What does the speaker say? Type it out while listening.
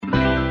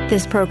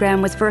This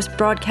program was first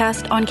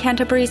broadcast on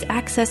Canterbury's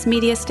access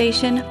media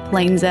station,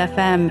 Plains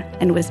FM,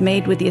 and was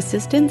made with the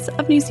assistance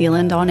of New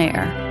Zealand On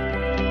Air.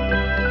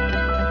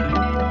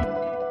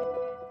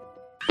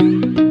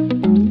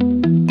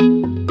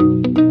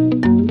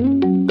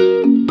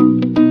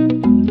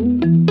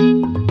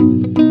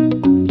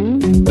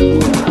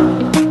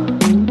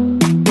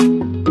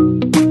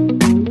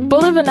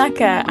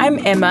 Bulavanaka, I'm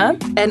Emma.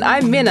 And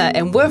I'm Minna,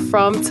 and we're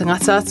from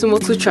Tangata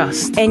Tumotu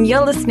Trust. And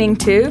you're listening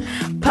to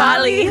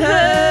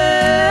Palihood!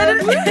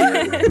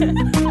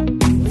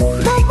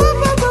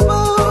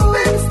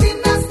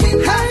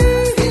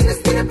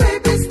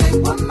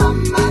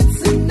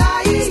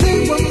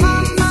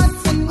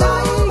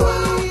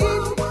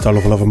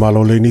 Talofa lava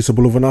malo le nisa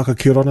bulavanaka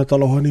kia rana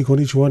talohani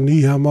konnichiwa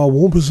ni hama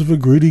warm Pacific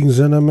greetings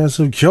and a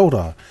massive kia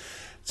ora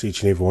to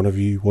each and every one of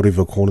you,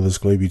 whatever corner of this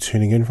globe you're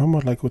tuning in from.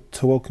 I'd like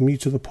to welcome you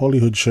to the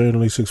Polyhood Show on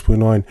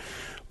 96.9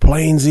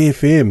 Plains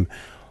FM.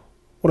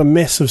 What a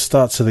massive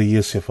start to the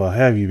year so far.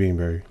 How have you been,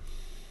 Barry?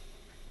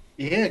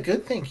 Yeah,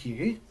 good, thank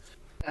you.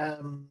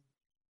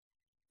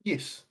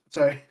 Yes,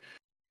 so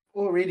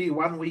already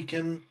 1 week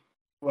in,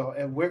 well,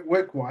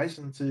 work-wise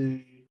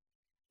into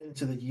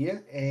the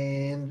year,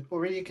 and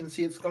already you can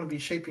see it's going to be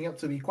shaping up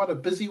to be quite a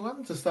busy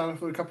one to start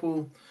off with.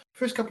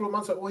 First couple of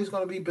months are always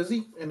going to be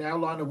busy in our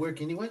line of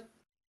work anyway.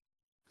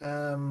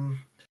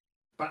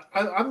 But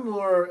I'm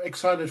more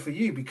excited for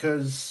you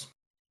because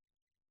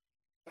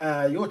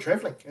you're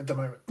travelling at the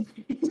moment.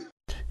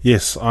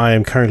 Yes, I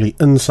am currently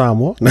in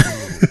Samoa.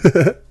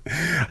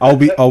 I'll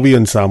be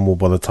in Samoa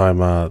by the time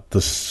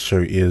this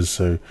show airs.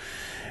 So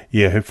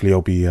yeah, hopefully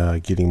I'll be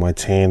getting my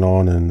tan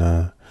on,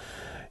 and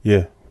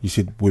yeah. You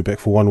said we're back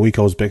for 1 week.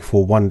 I was back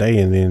for 1 day,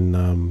 and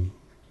then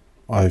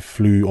I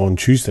flew on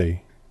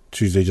Tuesday.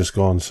 Tuesday just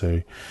gone.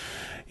 So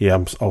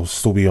yeah, I'll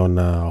still be on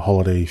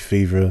holiday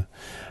fever.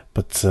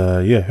 But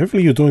yeah,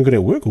 hopefully you're doing good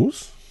at work,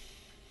 Oz.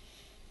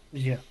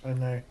 Yeah, I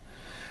know.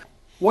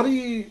 What are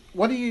you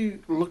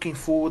looking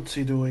forward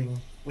to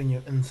doing when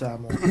you're in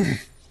Samoa?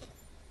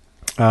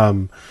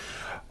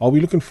 I'll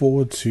be looking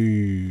forward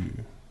to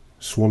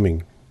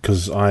swimming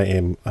because I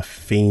am a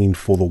fiend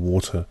for the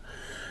water.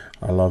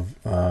 I love,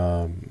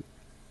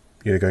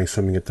 going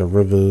swimming at the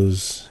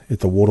rivers, at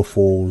the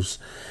waterfalls,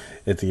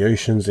 at the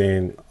oceans,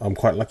 and I'm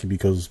quite lucky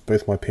because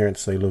both my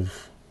parents, they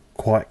live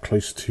quite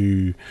close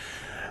to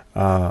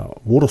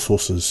water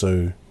sources.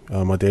 So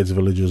my dad's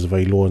village is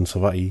Veiloa in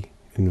Savaii,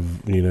 and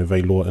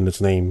Veiloa in its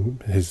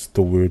name has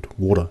the word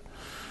water.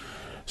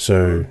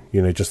 So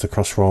just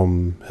across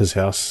from his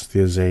house,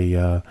 there's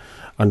a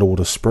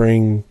underwater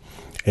spring.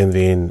 And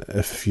then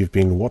if you've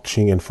been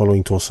watching and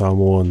following Tō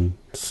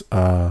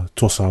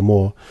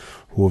Samoa,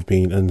 who have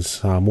been in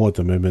Samoa at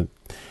the moment,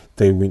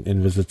 they went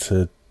and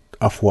visited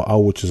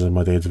Afua'au, which is in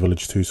my dad's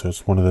village too. So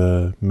it's one of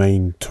the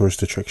main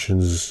tourist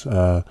attractions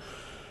in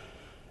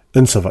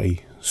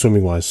Savaii,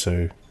 swimming-wise.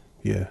 So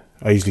yeah,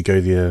 I usually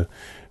go there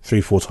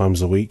 3-4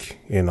 times a week,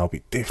 and I'll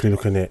be definitely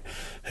looking at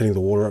hitting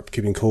the water up,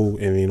 keeping cool,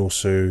 and then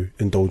also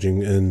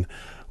indulging in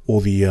all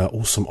the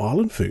awesome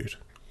island food.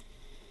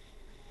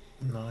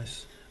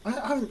 Nice.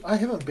 I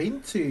haven't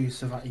been to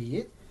Savaii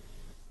yet.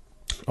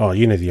 Oh,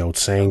 you know the old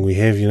saying we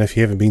have, if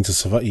you haven't been to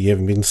Savaii, you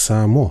haven't been to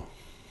Samoa.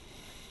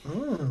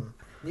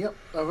 Yep,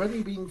 I've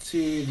only been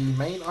to the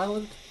main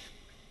island,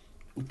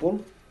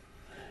 Upolu.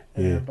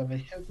 Yeah. But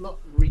I have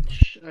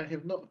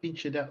not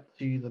ventured out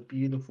to the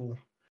beautiful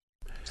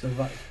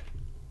Savaii.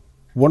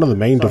 One of the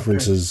main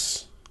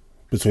differences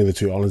between the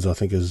two islands, I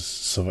think, is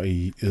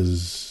Savaii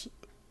is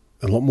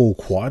a lot more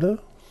quieter.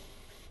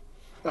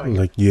 Oh, yeah.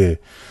 Like, yeah.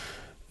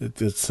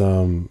 It's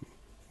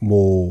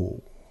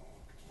more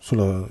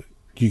sort of,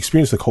 you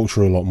experience the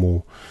culture a lot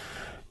more.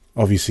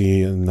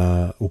 Obviously in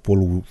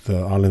Upolu, the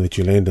island that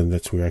you land in,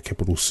 that's where our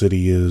capital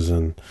city is,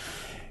 and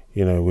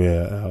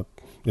where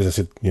as I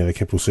said, the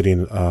capital city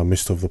and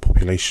most of the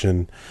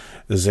population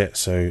is at,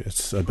 so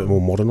it's a bit more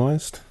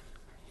modernised.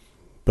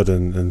 But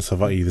in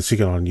Savaii, the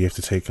second island, you have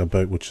to take a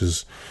boat, which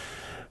is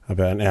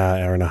about an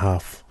hour and a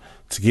half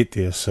to get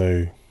there.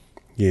 So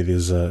yeah,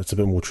 it's a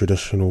bit more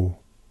traditional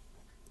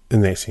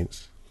in that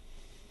sense.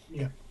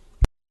 Yeah.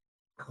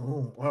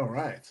 Cool. All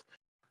right.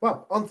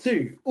 Well, on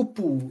to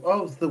Upu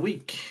of the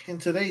week.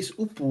 And today's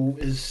Upu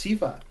is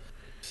Siva.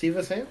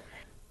 Siva, Sam?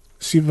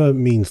 Siva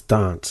means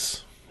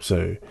dance.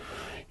 So,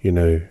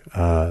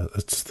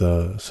 it's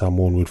the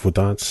Samoan word for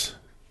dance.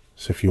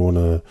 So if you want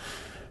to,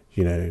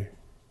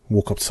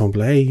 walk up to someone and be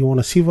like, hey, you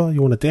want a Siva?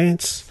 You want to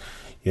dance?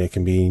 Yeah, it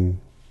can be,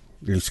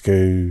 let's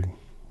go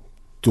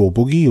do a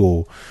boogie,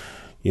 or,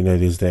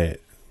 there's that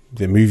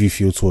movie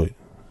feel to it.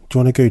 Do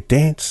you want to go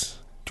dance?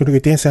 Do you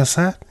want to go dance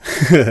outside?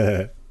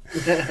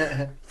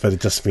 But it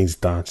just means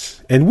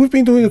dance. And we've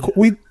been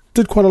we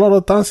did quite a lot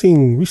of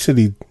dancing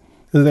recently.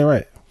 Is that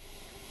right?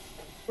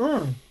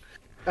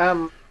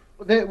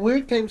 That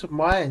word came to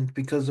mind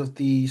because of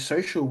the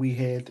social we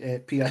had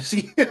at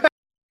PIC.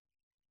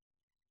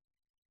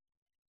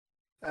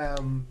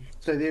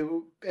 So there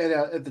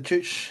at the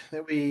church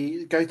that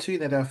we go to,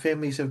 that our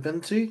families have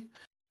been to,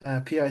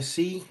 PIC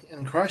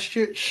in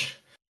Christchurch.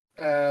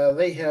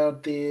 they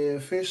held their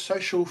first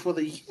social for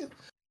the year.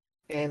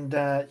 And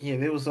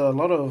there was a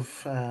lot of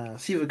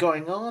Siva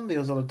going on. There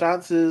was a lot of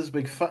dances,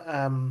 big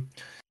fun,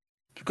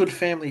 good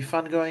family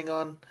fun going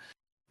on.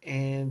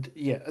 And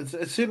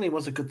it certainly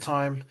was a good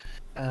time.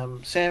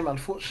 Sam,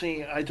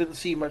 unfortunately, I didn't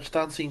see much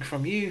dancing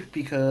from you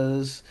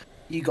because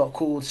you got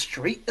called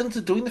straight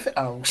into doing the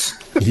owls.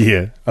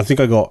 Yeah, I think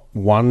I got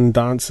one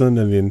dancing,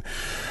 and then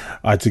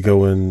I had to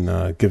go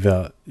and give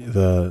out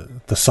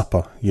the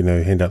supper,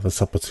 hand out the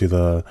supper to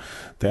the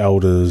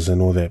elders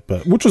and all that.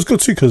 But which was good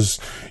too, because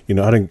I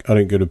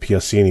don't go to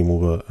PRC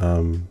anymore. But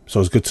so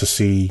it was good to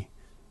see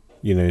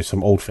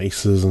some old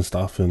faces and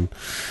stuff, and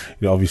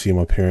obviously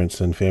my parents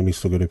and family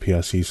still go to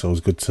PRC, so it was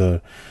good to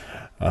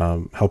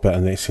help out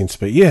in that sense.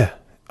 But yeah,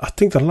 I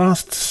think the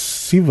last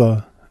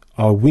Siva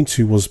I went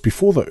to was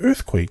before the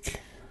earthquake.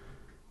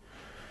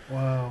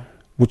 Wow.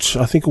 Which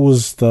I think it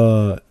was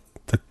the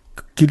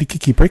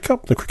Kirikiki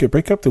breakup, the cricket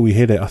breakup that we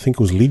had at, I think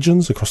it was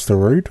Legends across the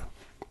road.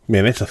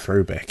 Man, that's a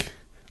throwback.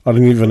 I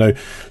don't even know.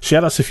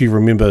 Shout outs if you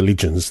remember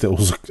Legends, that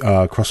was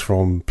across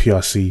from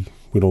PRC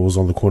when I was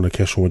on the corner of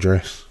Cashel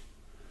Madras.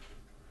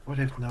 I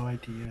have no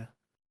idea.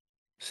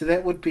 So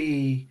that would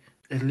be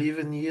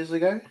 11 years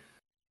ago?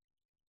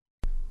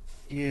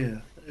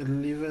 Yeah,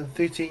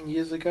 13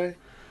 years ago.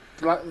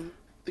 Like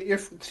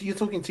you're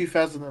talking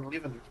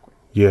 2011 earthquake.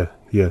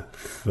 Yeah,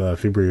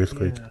 February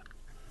earthquake. Yeah.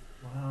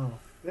 Wow,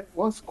 that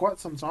was quite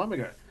some time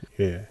ago.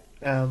 Yeah.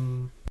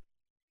 And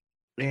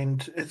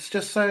it's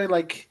just so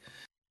like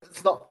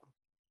it's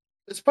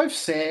both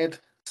sad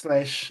 /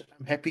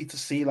 I'm happy to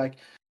see, like,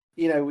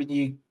 when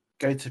you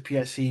go to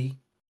PIC,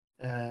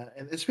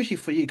 and especially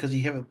for you because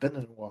you haven't been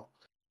in a while,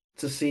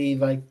 to see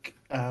like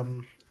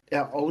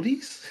our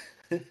oldies.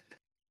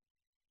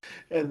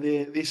 And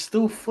they're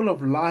still full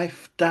of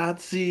life,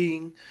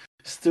 dancing,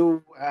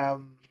 still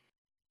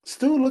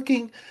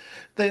looking.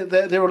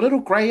 They're a little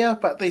grayer,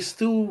 but they've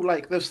still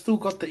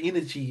got the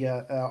energy.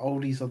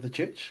 Oldies of the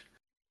church,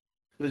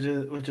 which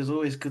is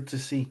always good to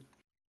see.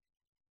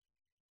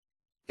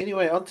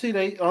 Anyway, on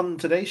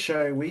today's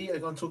show, we are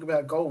going to talk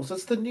about goals.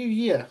 It's the new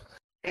year,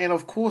 and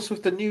of course,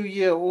 with the new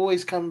year,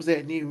 always comes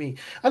that new me.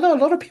 I know a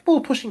lot of people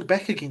are pushing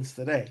back against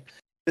today.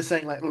 They're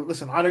saying, like,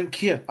 listen, I don't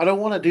care. I don't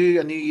want to do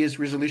a New Year's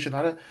resolution.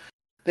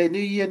 That new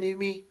year, new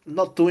me,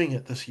 not doing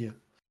it this year.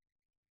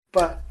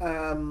 But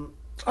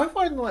I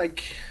find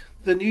like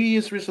the New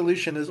Year's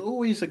resolution is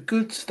always a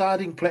good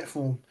starting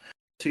platform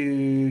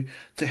to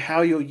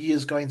how your year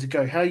is going to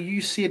go, how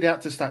you set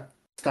out to start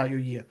your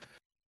year.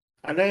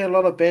 I know a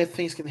lot of bad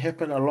things can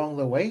happen along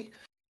the way,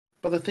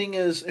 but the thing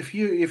is, if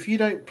you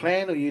don't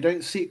plan or you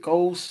don't set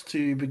goals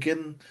to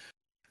begin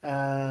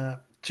to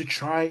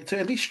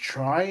at least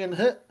try and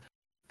hit,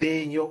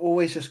 then you're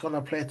always just going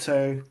to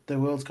plateau. The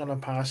world's going to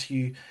pass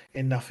you,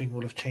 and nothing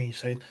will have changed.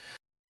 So,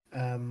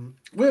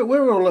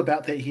 we're all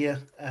about that here.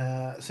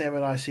 Sam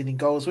and I setting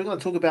goals. We're going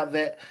to talk about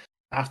that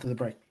after the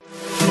break.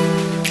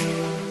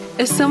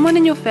 Is someone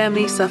in your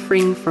family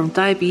suffering from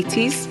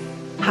diabetes,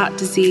 heart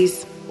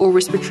disease, or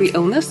respiratory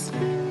illness?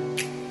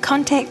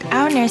 Contact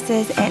our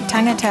nurses at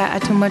Tangata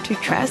Atumotu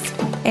Trust,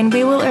 and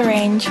we will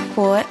arrange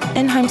for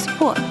in-home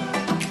support.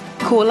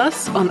 Call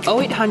us on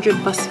 0800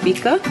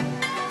 Pasifika.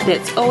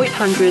 That's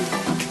 0800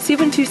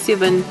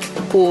 727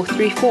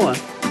 434.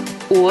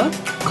 Or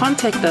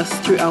contact us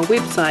through our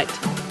website,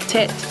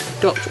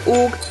 tat.org.nz.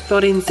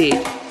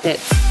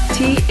 That's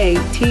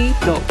tat.org.nz.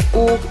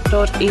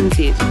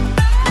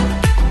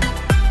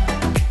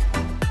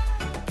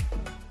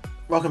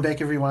 Welcome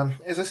back, everyone.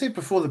 As I said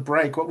before the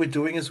break, what we're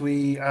doing is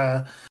we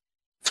are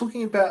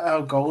talking about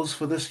our goals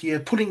for this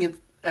year, putting it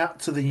out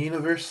to the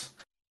universe,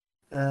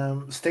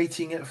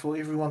 stating it for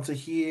everyone to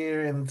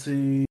hear and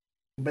to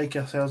make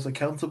ourselves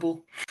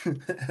accountable.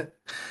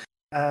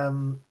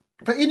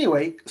 But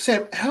anyway,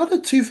 Sam, how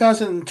did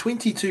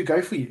 2022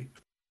 go for you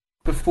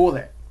before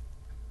that?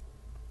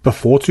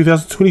 Before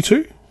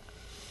 2022?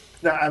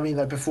 No, I mean,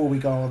 like, before we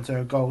go on to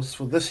our goals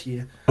for this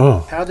year.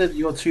 Oh. How did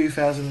your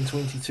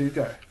 2022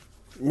 go?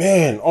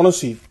 Man,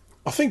 honestly,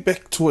 I think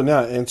back to it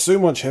now, and so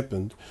much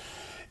happened,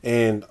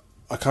 and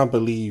I can't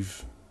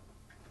believe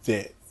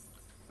that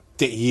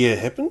year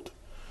happened.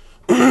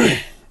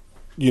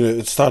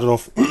 It started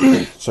off.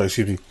 Sorry,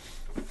 excuse me.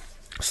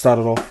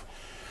 Started off.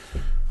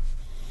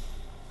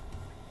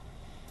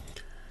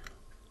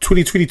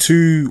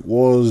 2022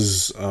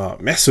 was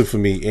massive for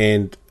me,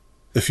 and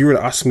if you were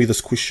to ask me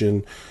this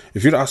question,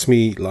 if you were to ask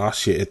me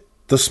last year, at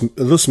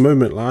this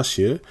moment last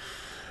year,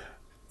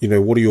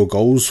 what are your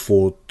goals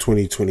for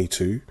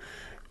 2022?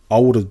 I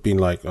would have been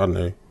like, I don't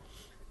know.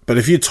 But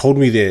if you told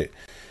me that,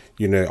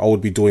 I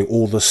would be doing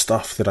all the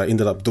stuff that I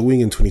ended up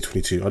doing in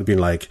 2022, I'd been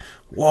like,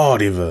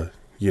 whatever,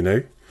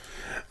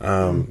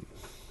 One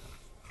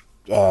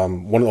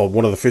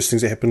of the first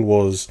things that happened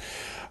was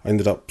I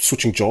ended up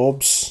switching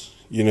jobs.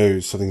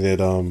 Something that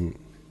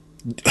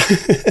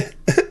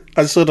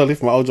I sort of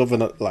left my old job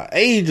like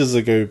ages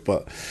ago,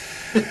 but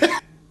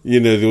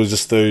there was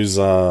just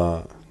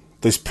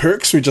those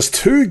perks were just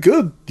too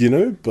good,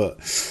 But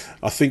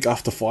I think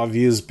after 5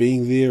 years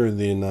being there, and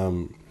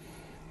then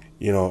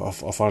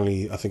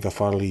I think I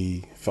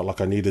finally felt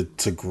like I needed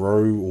to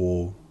grow,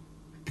 or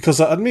because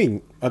I'd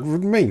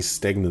remained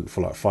stagnant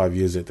for like 5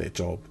 years at that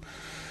job.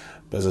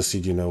 But as I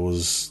said, it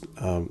was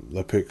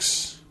the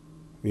perks.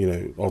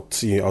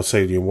 I'll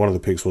say one of the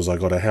perks was I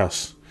got a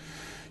house.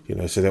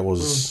 So that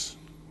was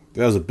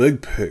a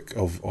big perk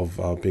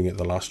of being at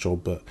the last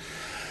job. But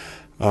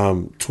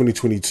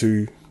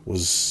 2022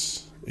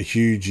 was a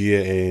huge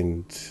year,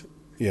 and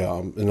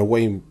I'm in a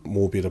way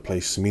more better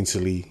place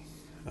mentally,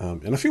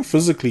 and I feel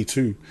physically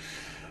too.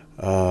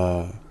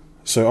 So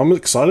I'm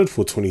excited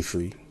for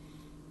 23.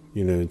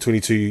 In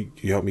 22,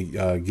 you helped me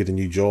get a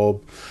new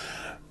job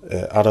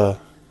at Ara,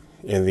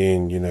 and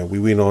then we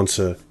went on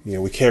to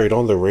we carried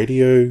on the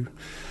radio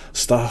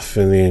stuff,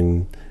 and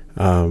then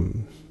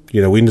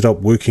we ended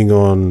up working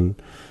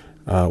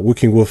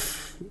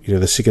with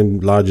the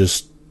second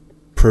largest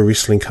pro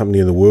wrestling company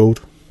in the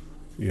world,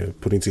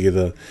 putting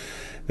together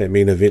that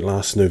main event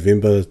last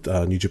November,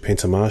 New Japan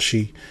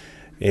Tamashii,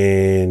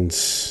 and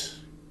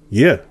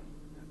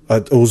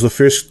it was the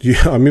first.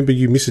 I remember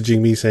you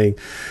messaging me saying,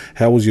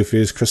 "How was your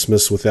first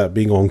Christmas without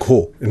being on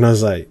call?" And I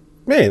was like,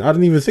 "Man, I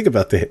didn't even think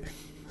about that."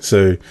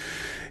 So,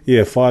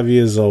 5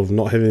 years of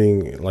not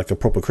having like a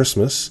proper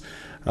Christmas.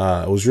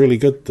 It was really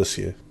good this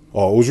year.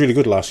 Oh, it was really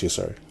good last year.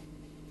 Sorry.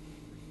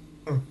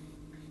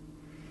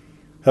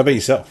 How about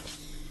yourself?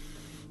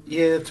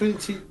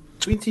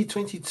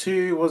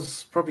 2022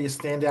 was probably a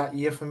standout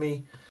year for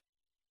me.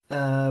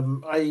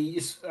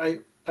 I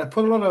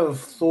put a lot of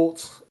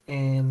thought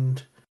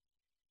and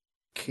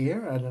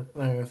care, I don't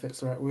know if that's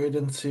the right word,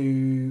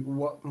 into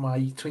what my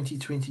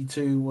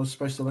 2022 was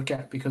supposed to look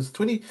at, because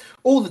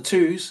all the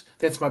twos,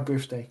 that's my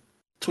birthday,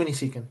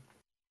 22nd.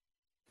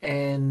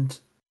 And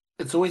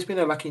it's always been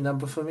a lucky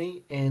number for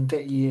me, and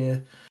that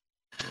year,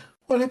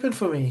 what happened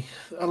for me?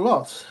 A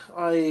lot.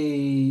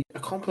 I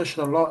accomplished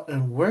a lot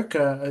in work.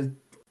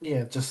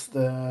 Just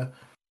the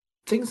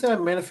things that I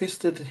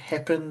manifested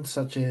happened,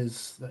 such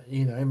as,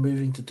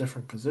 moving to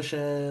different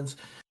positions,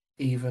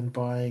 even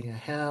buying a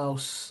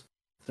house.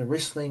 The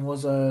wrestling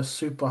was a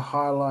super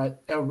highlight.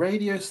 Our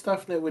radio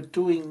stuff that we're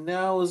doing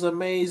now is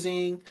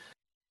amazing.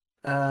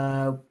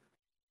 And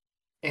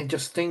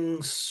just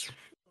things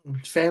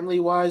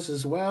family-wise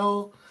as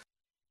well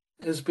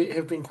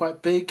have been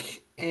quite big.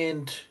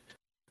 And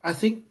I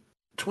think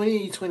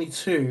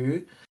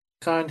 2022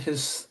 kind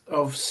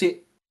of set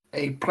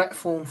a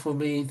platform for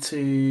me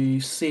to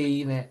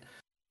see that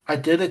I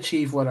did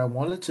achieve what I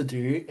wanted to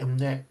do, and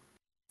that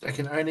I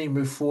can only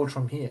move forward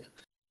from here,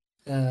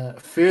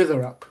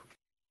 further up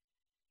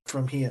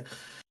from here.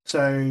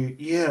 So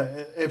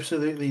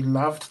absolutely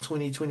loved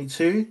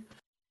 2022.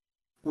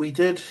 We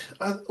did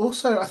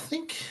also, I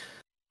think,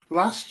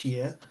 last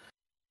year.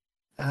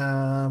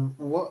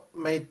 What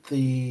made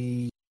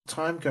the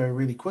time go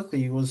really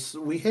quickly was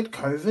we had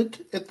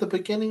COVID at the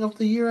beginning of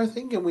the year, I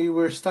think, and we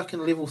were stuck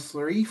in level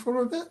 3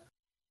 for a bit.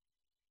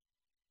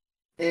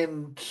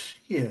 And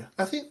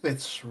I think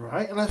that's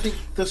right. And I think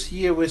this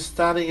year we're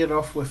starting it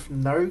off with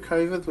no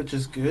COVID, which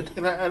is good.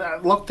 And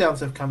lockdowns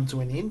have come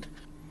to an end.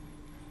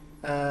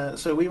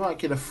 So we might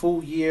get a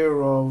full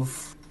year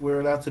of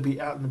we're allowed to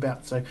be out and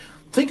about. So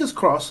fingers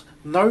crossed,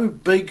 no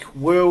big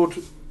world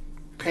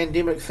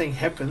pandemic thing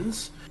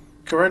happens.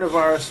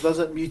 Coronavirus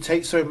doesn't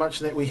mutate so much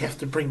that we have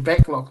to bring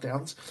back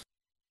lockdowns.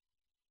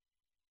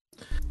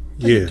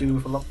 Do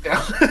with a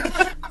lockdown.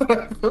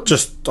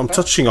 I'm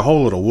touching a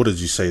whole lot of wood,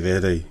 as you say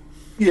there, eh?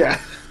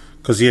 Yeah.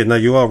 Because,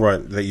 you are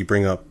right that you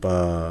bring up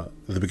at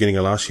the beginning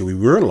of last year, we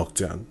were in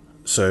lockdown.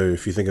 So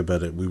if you think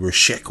about it, we were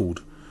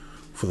shackled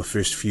for the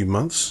first few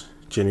months,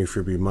 January,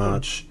 February,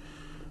 March.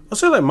 I'll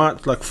say like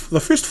March, like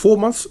the first 4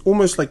 months,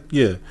 almost like,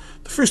 the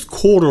first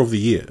quarter of the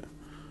year.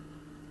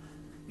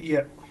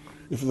 Yeah.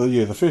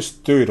 The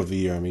first third of the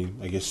year,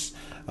 I guess,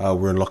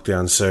 we're in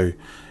lockdown. So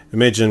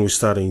imagine we're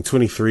starting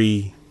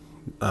 23,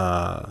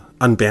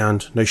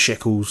 unbound, no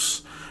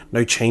shackles,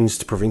 no chains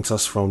to prevent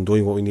us from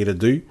doing what we need to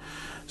do.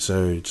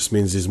 So it just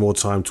means there's more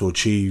time to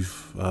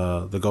achieve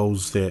the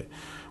goals that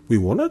we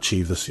want to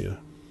achieve this year.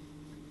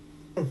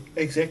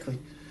 Exactly.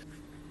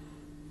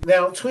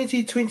 Now,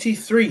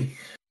 2023,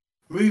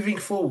 moving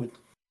forward.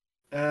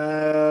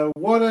 To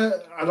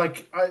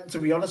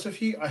be honest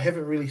with you, I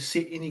haven't really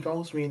set any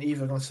goals. Me and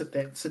Eva are going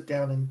to sit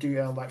down and do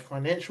our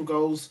financial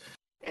goals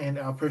and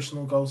our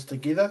personal goals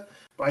together.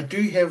 But I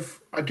do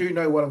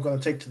know what I'm going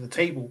to take to the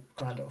table,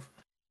 kind of.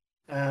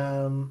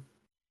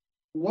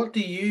 What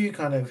do you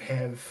kind of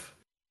have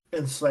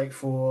in slate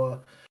for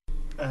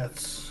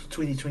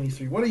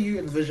 2023? What are you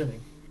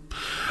envisioning?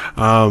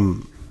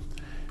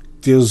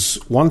 There's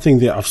one thing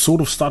that I've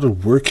sort of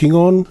started working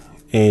on,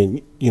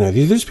 and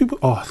there's people.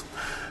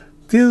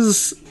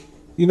 There's,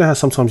 how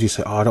sometimes you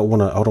say, I don't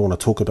want to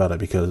talk about it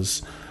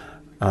because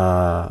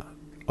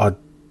I'd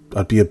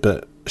be a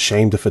bit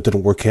ashamed if it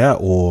didn't work out,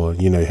 or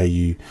how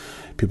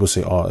people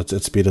say,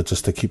 it's better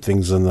just to keep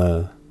things in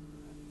the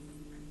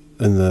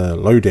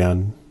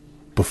lowdown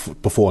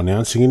before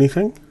announcing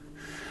anything.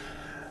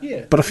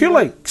 Yeah, but I feel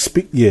like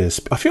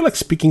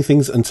speaking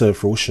things into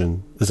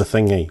fruition is a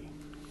thing, eh?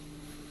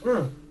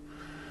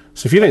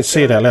 So if you don't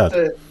say it out loud,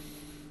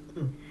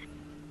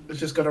 it's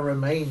just got to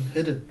remain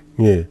hidden.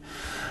 Yeah.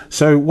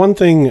 So one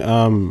thing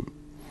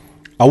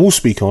I will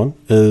speak on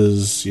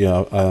is,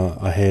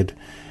 I had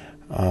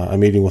a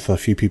meeting with a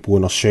few people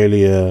in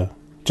Australia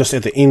just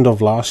at the end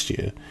of last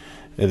year,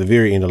 at the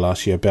very end of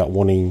last year, about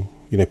wanting,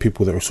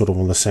 people that were sort of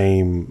on the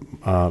same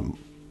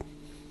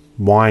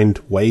mind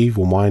wave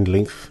or mind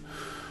length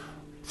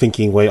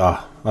thinking way.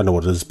 I know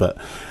what it is, but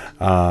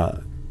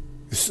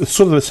it's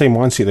sort of the same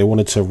mindset. They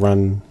wanted to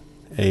run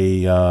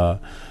a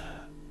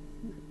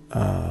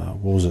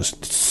what was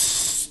it?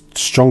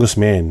 Strongest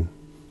Man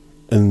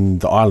in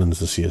the islands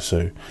this year.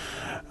 So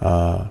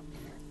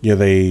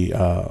they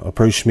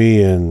approached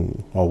me,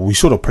 and we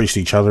sort of approached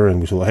each other, and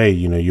we thought, hey,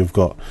 you've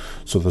got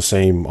sort of the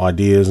same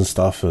ideas and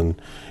stuff,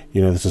 and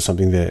this is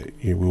something that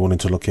we wanted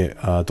to look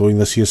at doing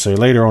this year. So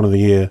later on in the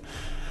year,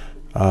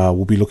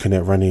 we'll be looking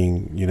at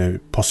running,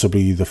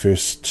 possibly the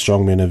first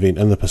strongman event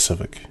in the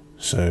Pacific.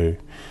 So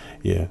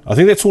yeah, I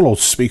think that's all I'll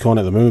speak on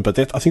at the moment, but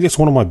I think that's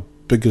one of my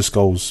biggest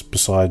goals,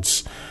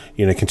 besides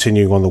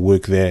continuing on the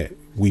work that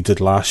we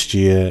did last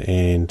year,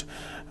 and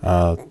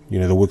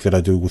the work that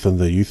I do within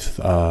the youth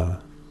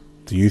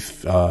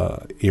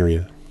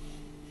area.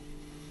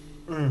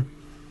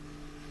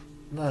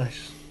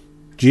 Nice.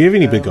 Do you have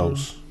any big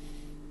goals?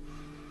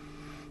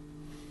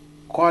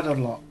 Quite a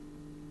lot.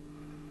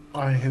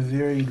 I have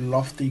very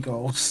lofty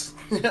goals.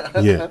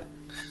 Yeah.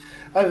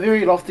 I have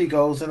very lofty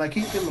goals, and I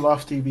keep them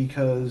lofty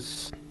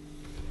because,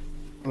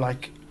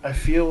 I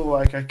feel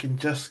like I can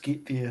just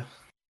get there.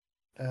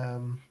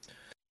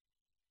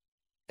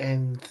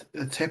 And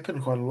it's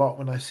happened quite a lot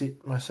when I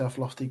set myself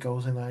lofty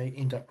goals and I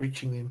end up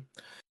reaching them.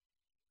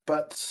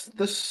 But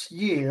this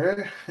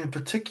year in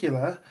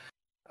particular,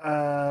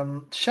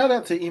 shout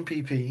out to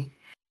MPP.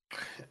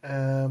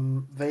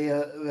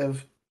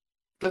 They've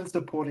been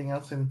supporting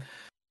us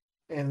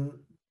and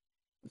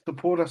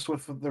support us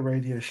with the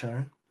radio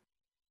show.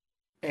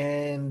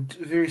 And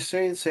very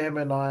soon, Sam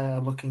and I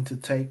are looking to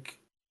take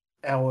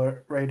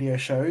our radio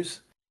shows,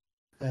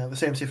 the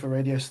Sam Sefa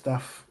radio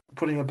stuff,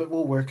 putting a bit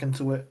more work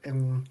into it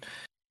and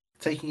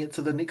taking it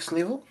to the next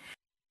level.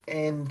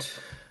 And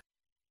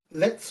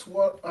that's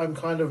what I'm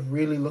kind of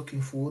really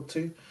looking forward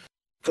to,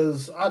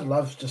 because I'd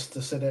love just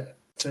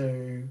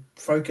to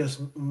focus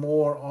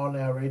more on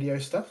our radio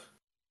stuff.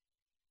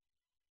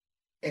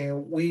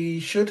 And we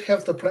should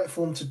have the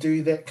platform to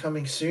do that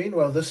coming soon,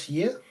 this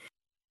year.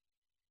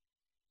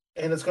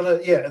 And it's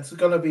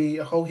gonna be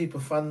a whole heap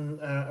of fun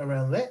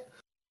around that.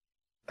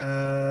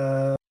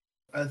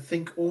 I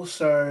think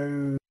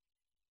also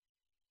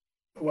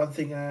one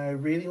thing I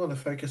really want to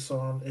focus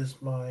on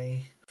is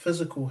my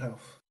physical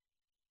health,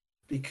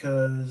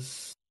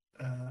 because,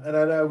 and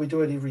I know we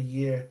do it every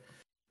year,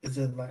 is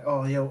in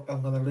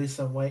I'm going to lose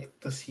some weight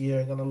this year,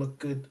 I'm going to look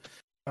good.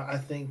 I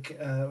think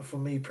for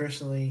me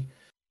personally,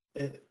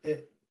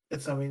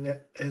 it's something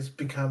that has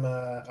become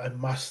I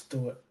must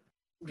do it,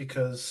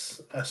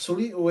 because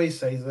Suli always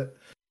says it,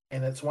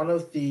 and it's one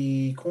of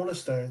the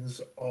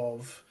cornerstones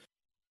of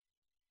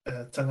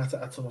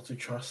Tangata Atumotu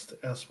Trust,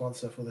 our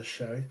sponsor for the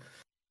show,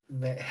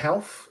 that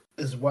health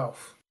is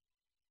wealth.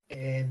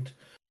 And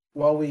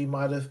while we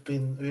might have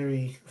been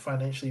very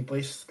financially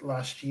blessed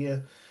last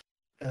year,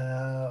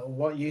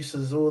 what use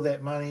is all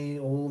that money,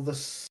 all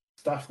this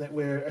stuff that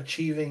we're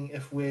achieving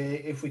if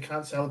we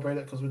can't celebrate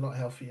it because we're not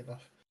healthy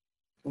enough?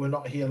 We're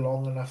not here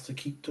long enough to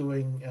keep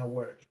doing our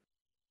work.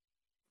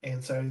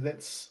 And so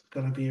that's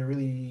going to be a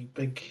really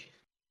big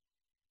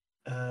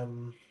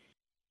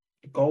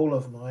goal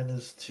of mine,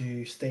 is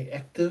to stay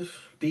active,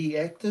 be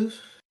active,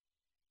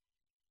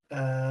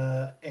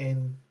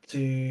 and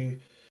to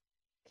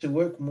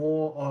work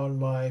more on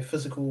my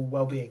physical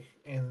well-being.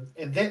 And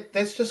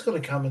that's just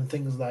going to come in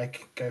things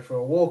like go for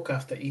a walk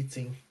after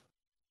eating,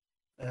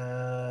 do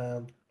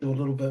a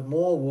little bit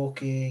more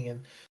walking,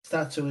 and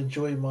start to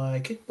enjoy my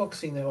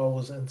kickboxing that I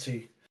was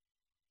into.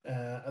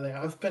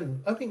 I've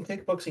been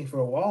kickboxing for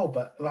a while,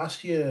 but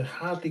last year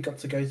hardly got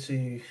to go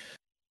to.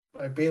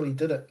 I barely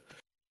did it.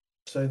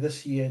 So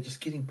this year, just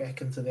getting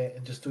back into that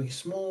and just doing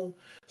small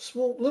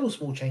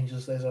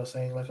changes, as I was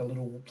saying, like a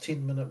little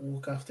 10-minute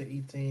walk after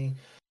eating,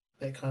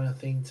 that kind of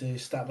thing, to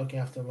start looking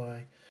after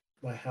my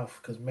health.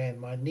 Because man,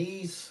 my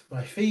knees,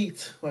 my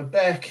feet, my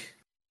back,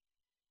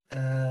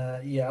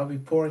 I'll be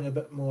pouring a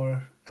bit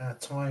more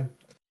time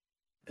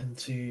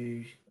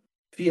into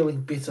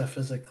feeling better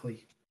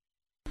physically.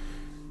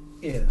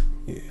 Yeah.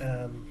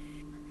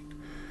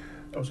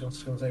 I was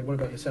just going to say, what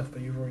about yourself?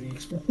 But you've already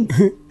explained.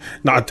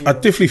 No, I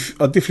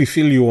definitely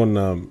feel you on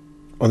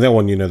that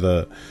one.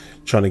 The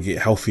trying to get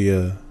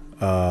healthier,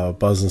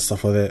 buzz and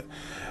stuff like that.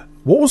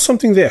 What was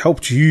something that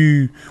helped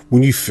you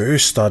when you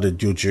first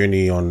started your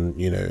journey on?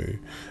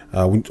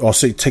 I'll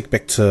say take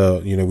back to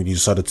when you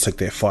decided to take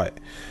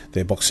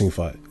that boxing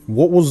fight.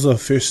 What was the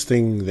first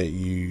thing that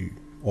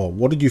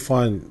what did you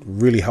find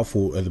really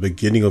helpful at the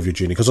beginning of your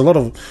journey? Because a lot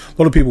of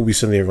people will be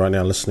sitting there right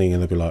now listening,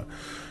 and they'll be like,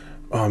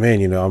 oh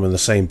man, I'm in the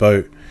same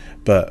boat,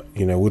 but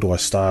where do I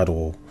start,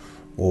 or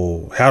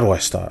how do I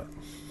start?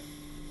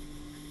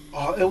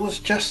 Oh, it was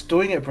just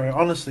doing it, bro.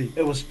 Honestly,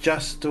 it was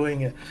just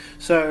doing it.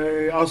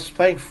 So I was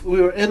playing.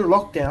 We were in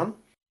lockdown.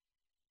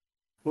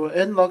 We were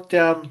in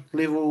lockdown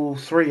level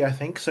 3, I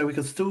think. So we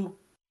could still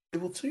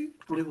level 2,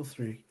 level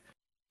 3.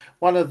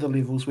 One of the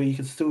levels where you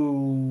can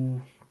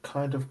still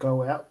kind of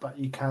go out, but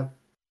you can't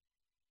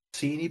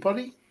see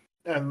anybody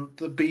and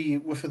be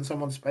within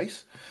someone's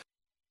space.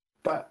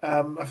 But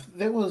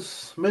that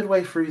was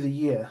midway through the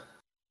year.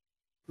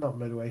 Not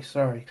midway.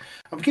 Sorry,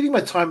 I'm getting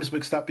my times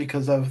mixed up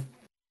because of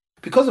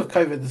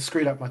COVID. That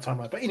screwed up my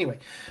timeline. But anyway,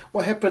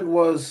 what happened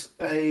was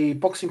a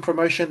boxing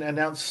promotion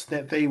announced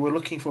that they were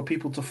looking for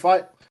people to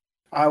fight.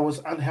 I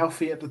was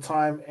unhealthy at the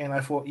time, and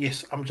I thought,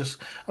 yes, I'm just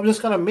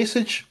gonna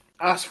message,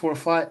 ask for a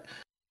fight,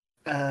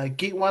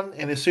 get one,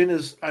 and as soon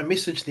as I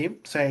messaged them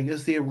saying,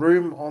 "Is there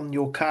room on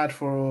your card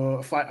for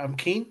a fight? I'm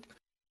keen."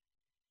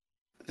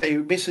 They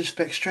messaged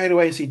back straight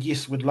away and said,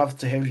 "Yes, we'd love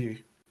to have you."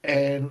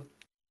 And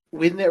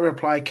when that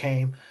reply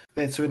came,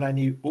 that's when I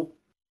knew, oh,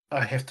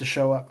 I have to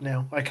show up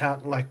now. I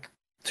can't like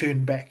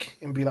turn back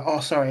and be like,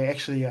 "Oh, sorry,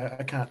 actually,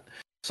 I can't."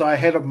 So I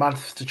had a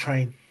month to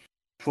train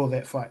for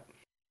that fight.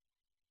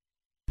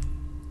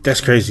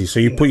 That's crazy. So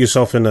you put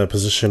yourself in a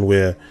position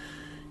where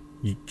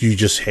you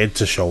just had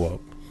to show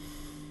up.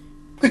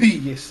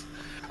 Yes.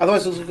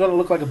 Otherwise, it was going to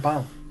look like a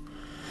bum.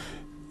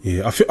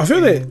 Yeah, I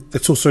feel that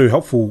that's also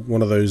helpful.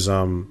 One of those,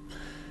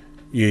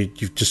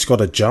 you've just got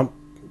to jump,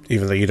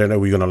 even though you don't know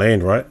where you're going to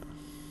land, right?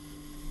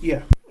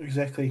 Yeah,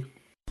 exactly.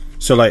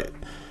 So, like,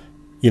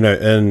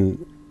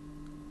 in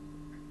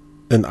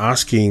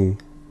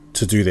asking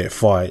to do that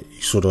fight,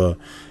 you sort of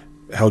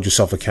held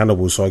yourself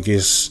accountable. So I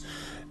guess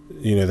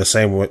the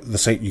same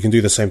you can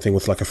do the same thing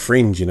with like a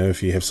friend.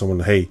 If you have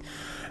someone, hey,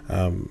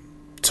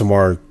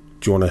 tomorrow,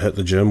 do you want to hit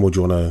the gym or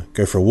do you want to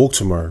go for a walk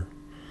tomorrow?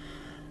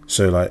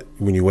 So like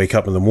when you wake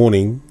up in the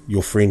morning,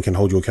 your friend can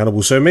hold you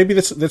accountable. So maybe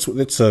that's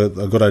a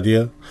good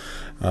idea.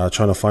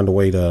 Trying to find a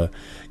way to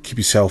keep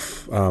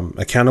yourself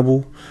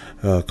accountable,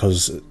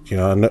 because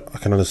I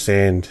can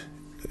understand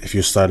if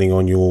you're starting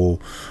on your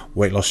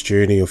weight loss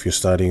journey, or if you're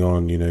starting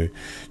on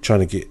trying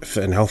to get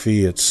fit and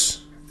healthy.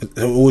 It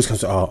always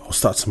comes to, I'll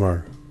start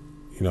tomorrow.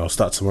 I'll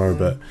start tomorrow.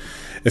 But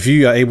if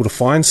you are able to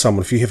find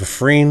someone, if you have a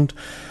friend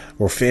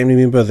or a family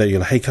member that you're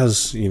like, hey,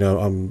 cuz,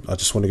 I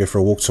just want to go for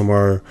a walk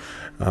tomorrow.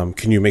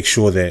 Can you make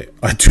sure that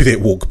I do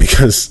that walk?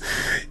 Because,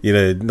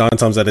 9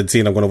 times out of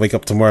 10, I'm going to wake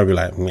up tomorrow and be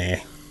like,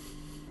 meh.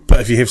 But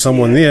if you have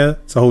someone there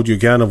to hold you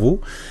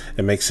accountable,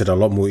 it makes it a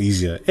lot more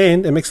easier.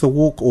 And it makes the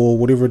walk or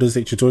whatever it is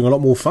that you're doing a lot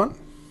more fun.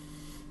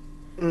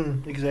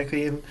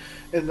 Exactly. And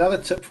another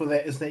tip for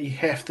that is that you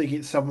have to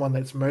get someone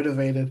that's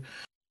motivated,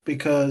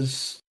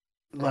 because,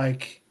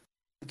 like,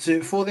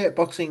 for that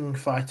boxing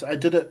fight, I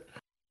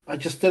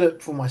just did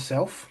it for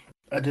myself.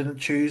 I didn't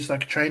choose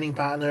like a training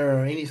partner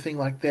or anything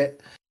like that.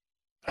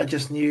 I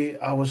just knew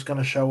I was going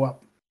to show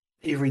up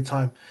every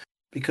time,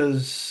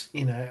 because,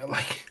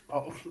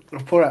 I'll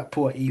put out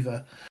poor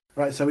Eva,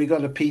 right? So we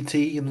got a PT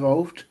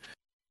involved,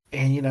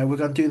 and, we're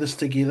going to do this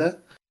together.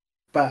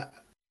 But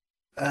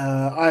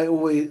I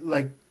always,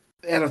 like,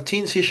 out of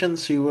 10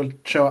 sessions, he would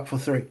show up for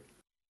 3.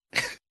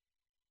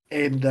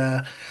 And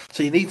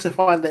so you need to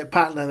find that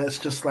partner that's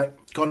just, like,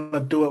 going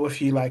to do it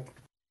with you. Like,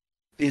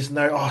 there's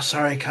no, oh,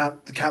 sorry,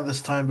 can't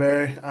this time,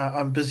 bro.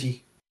 I'm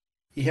busy.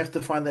 You have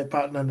to find that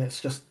partner that's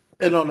just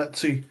in on it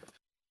too,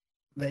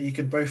 that you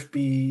can both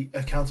be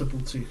accountable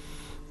to.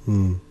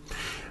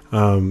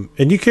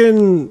 And you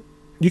can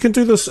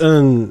do this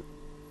in,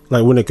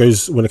 like, when it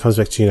comes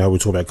back to, we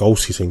talk about goal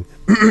setting.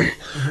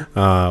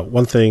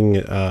 One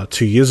thing,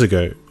 2 years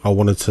ago, I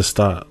wanted to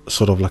start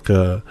sort of like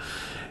a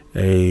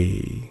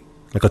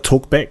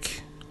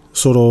talkback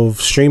sort of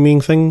streaming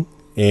thing,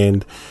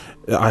 and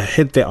I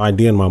had that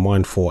idea in my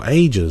mind for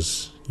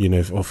ages. I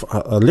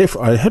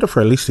had it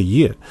for at least a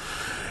year.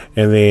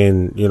 And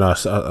then, I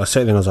sat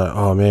there and I was like,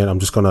 oh man, I'm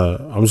just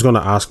gonna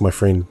ask my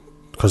friend,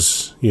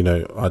 because,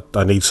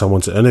 I need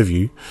someone to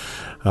interview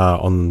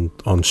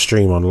on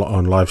stream,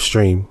 on live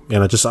stream.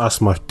 And I just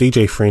asked my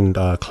DJ friend,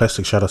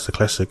 Classic, shout out to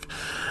Classic,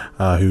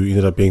 who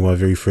ended up being my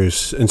very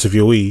first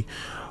interviewee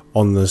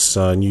on this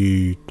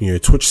new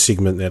Twitch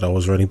segment that I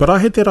was running. But I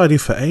had that idea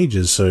for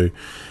ages, so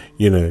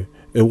it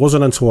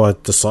wasn't until I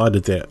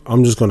decided that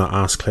I'm just gonna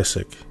ask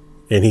Classic.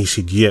 And he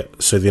said, yeah.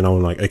 So then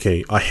I'm like,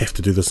 okay, I have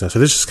to do this now. So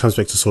this just comes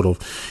back to sort of,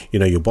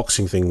 your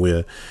boxing thing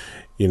where,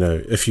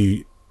 if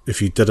they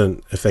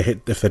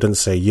didn't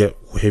say, yeah,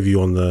 we'll have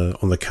you on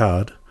the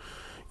card,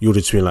 you would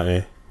have just been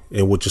like,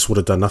 and would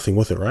have done nothing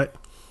with it, right?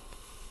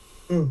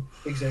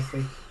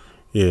 Exactly.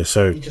 Yeah.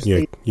 So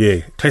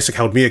Classic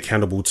held me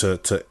accountable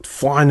to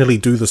finally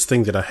do this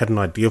thing that I had an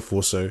idea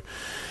for. So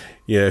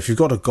yeah, if you've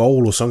got a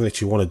goal or something that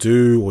you want to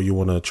do or you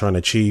want to try and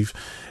achieve,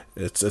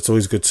 it's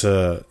always good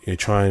to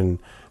try and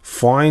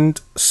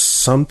find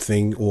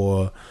something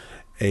or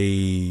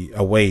a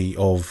way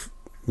of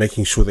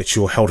making sure that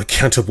you're held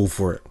accountable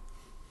for it.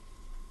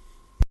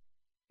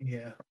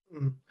 Yeah.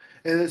 And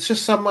it's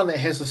just someone that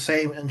has the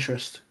same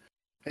interest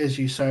as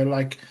you. So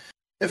like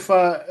if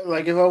I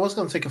was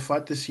going to take a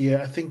fight this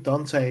year, I think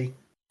Dante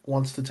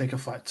wants to take a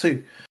fight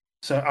too.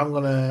 So I'm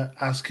gonna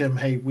ask him,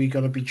 hey, we're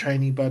gonna be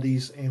training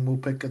buddies, and we'll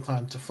pick a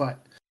time to fight.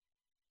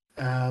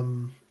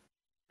 And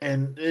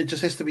it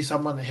just has to be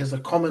someone that has a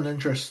common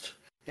interest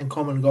and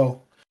common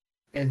goal,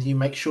 and you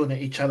make sure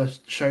that each other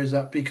shows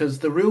up, because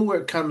the real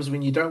work comes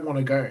when you don't want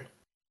to go,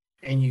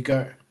 and you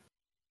go.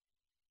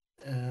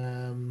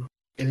 And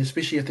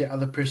especially if the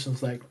other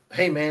person's like,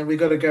 "Hey man, we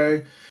gotta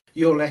go.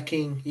 You're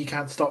lacking. You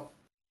can't stop.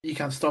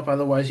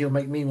 Otherwise, you'll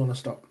make me want to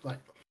stop." Like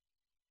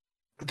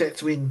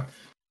that's when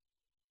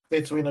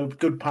a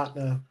good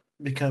partner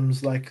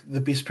becomes like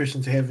the best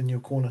person to have in your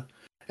corner.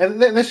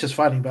 And that's just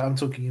fighting, but I'm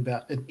talking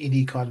about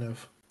any kind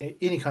of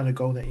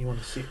goal that you want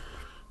to set.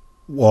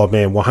 Well,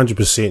 man,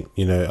 100%.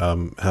 You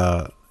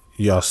know,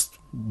 you asked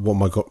what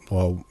my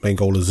main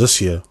goal is this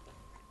year.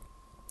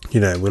 You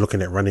know, we're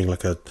looking at running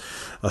like a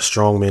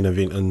strongman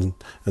event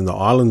in the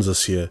islands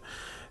this year.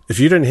 If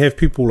you don't have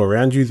people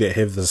around you that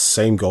have the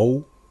same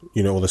goal,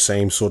 you know, or the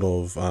same sort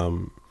of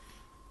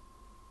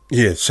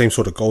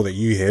goal that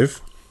you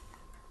have,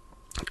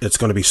 it's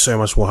going to be so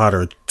much more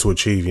harder to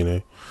achieve. You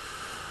know,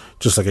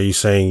 just like are you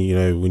saying, you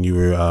know, when you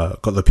were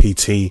got the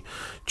PT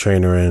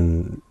trainer,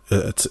 and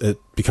it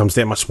becomes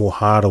that much more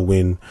harder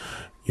when,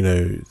 you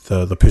know,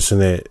 the person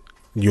that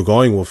you're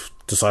going with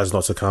decides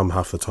not to come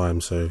half the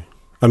time. So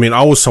I mean,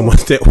 I was someone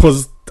that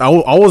was I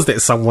was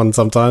that someone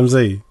sometimes,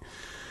 eh?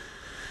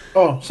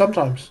 Oh,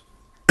 sometimes.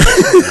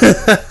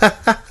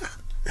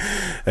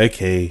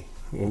 Okay,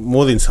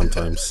 more than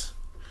sometimes.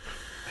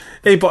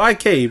 Hey, but I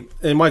came,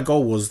 and my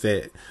goal was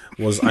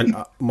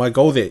my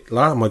goal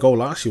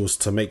last year was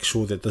to make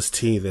sure that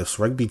this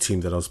rugby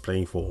team that I was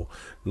playing for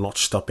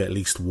notched up at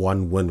least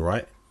one win,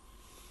 right?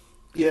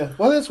 Yeah,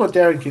 well, that's what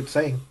Darren kept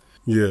saying.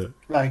 Yeah,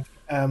 like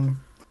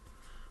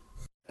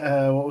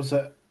what was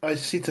it? I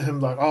said to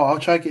him like, "Oh, I'll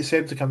try to get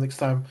Sam to come next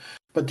time,"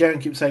 but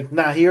Darren kept saying,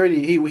 "Nah, he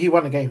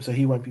won a game, so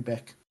he won't be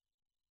back."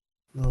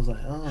 And I was like,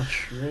 "Oh,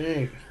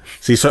 true."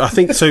 See, so I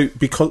think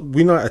because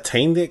we not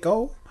attained that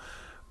goal,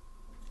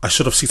 I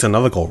should have set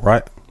another goal,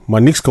 right? My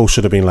next goal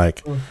should have been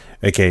like,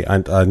 okay,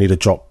 I need to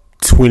drop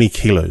 20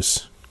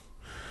 kilos.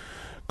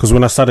 Because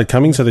when I started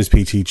coming to those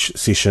PT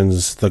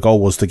sessions, the goal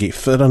was to get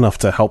fit enough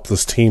to help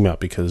this team out,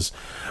 because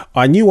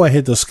I knew I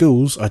had the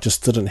skills, I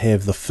just didn't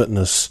have the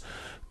fitness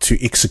to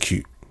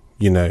execute.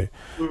 You know,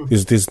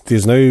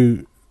 there's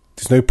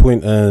no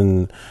point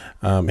in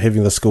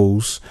having the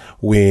skills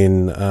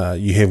when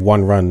you have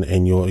one run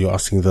and you're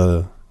asking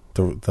the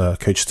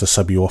coach to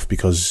sub you off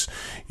because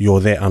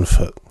you're that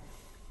unfit.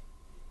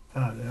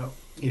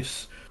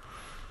 Yes.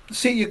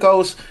 Set your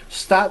goals.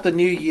 Start the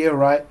new year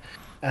right,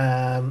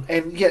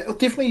 and yeah,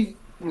 definitely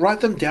write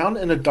them down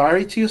in a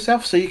diary to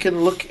yourself so you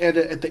can look at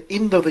it at the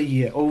end of the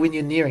year or when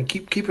you're nearing.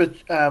 Keep a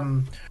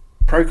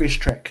progress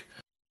track.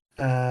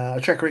 A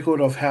track record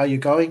of how you're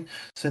going,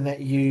 so that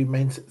you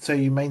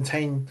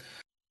maintain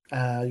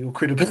your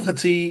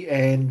credibility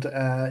and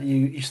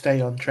you stay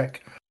on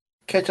track.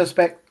 Catch us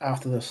back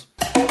after this.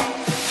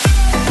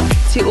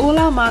 To all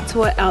our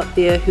matua out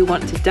there who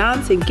want to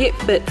dance and get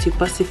fit to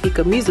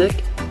Pacifica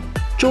music,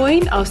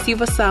 join our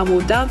Siva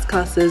Samoa dance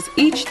classes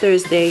each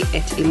Thursday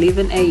at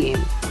 11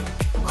 a.m.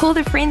 Call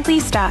the friendly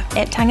staff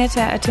at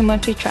Tangata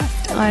Atumotu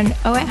Trust on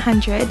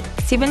 0800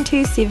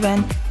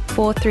 727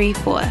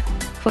 434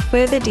 for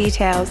further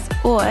details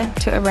or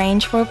to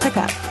arrange for a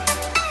pickup.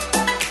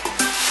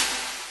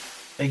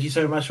 Thank you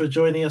so much for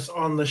joining us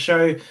on the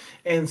show.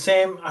 And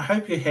Sam, I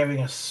hope you're having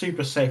a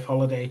super safe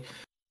holiday.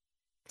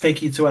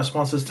 Thank you to our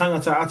sponsors.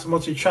 Tangata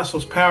Atumotu Trust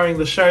was powering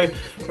the show.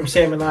 From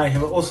Sam and I,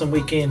 have an awesome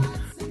weekend.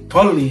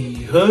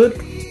 Polyhood.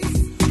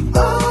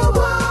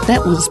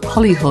 That was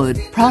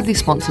Polyhood, proudly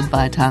sponsored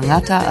by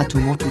Tangata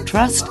Atumotu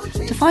Trust.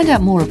 To find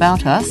out more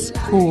about us,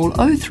 call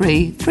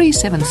 03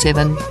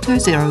 377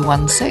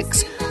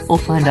 2016 or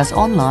find us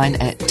online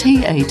at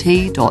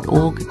tat.org.nz.